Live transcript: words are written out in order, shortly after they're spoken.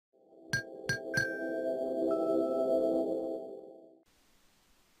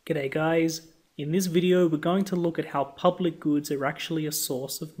G'day guys, in this video we're going to look at how public goods are actually a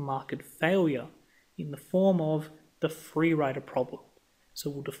source of market failure in the form of the free rider problem. So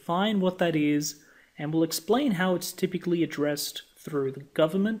we'll define what that is and we'll explain how it's typically addressed through the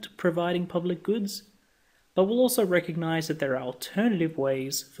government providing public goods, but we'll also recognize that there are alternative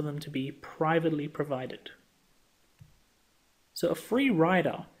ways for them to be privately provided. So a free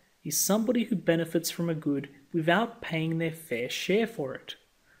rider is somebody who benefits from a good without paying their fair share for it,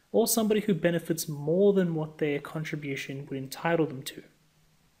 or somebody who benefits more than what their contribution would entitle them to.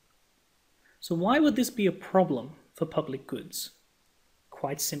 So why would this be a problem for public goods?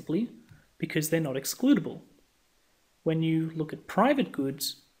 Quite simply, because they're not excludable. When you look at private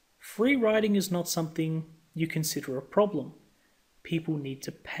goods, free riding is not something you consider a problem. People need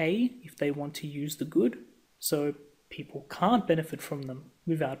to pay if they want to use the good, so people can't benefit from them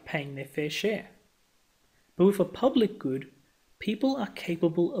without paying their fair share. But with a public good, people are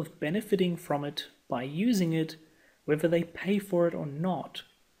capable of benefiting from it by using it, whether they pay for it or not.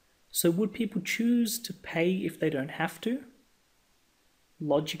 So would people choose to pay if they don't have to?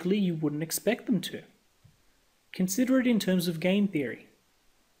 Logically, you wouldn't expect them to. Consider it in terms of game theory.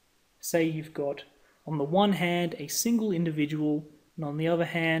 Say you've got, on the one hand, a single individual, and on the other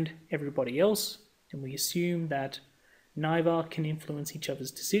hand, everybody else, and we assume that neither can influence each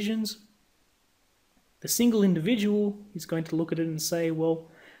other's decisions. The single individual is going to look at it and say, well,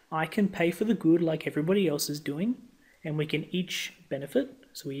 I can pay for the good like everybody else is doing, and we can each benefit,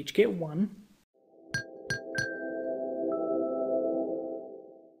 so we each get one,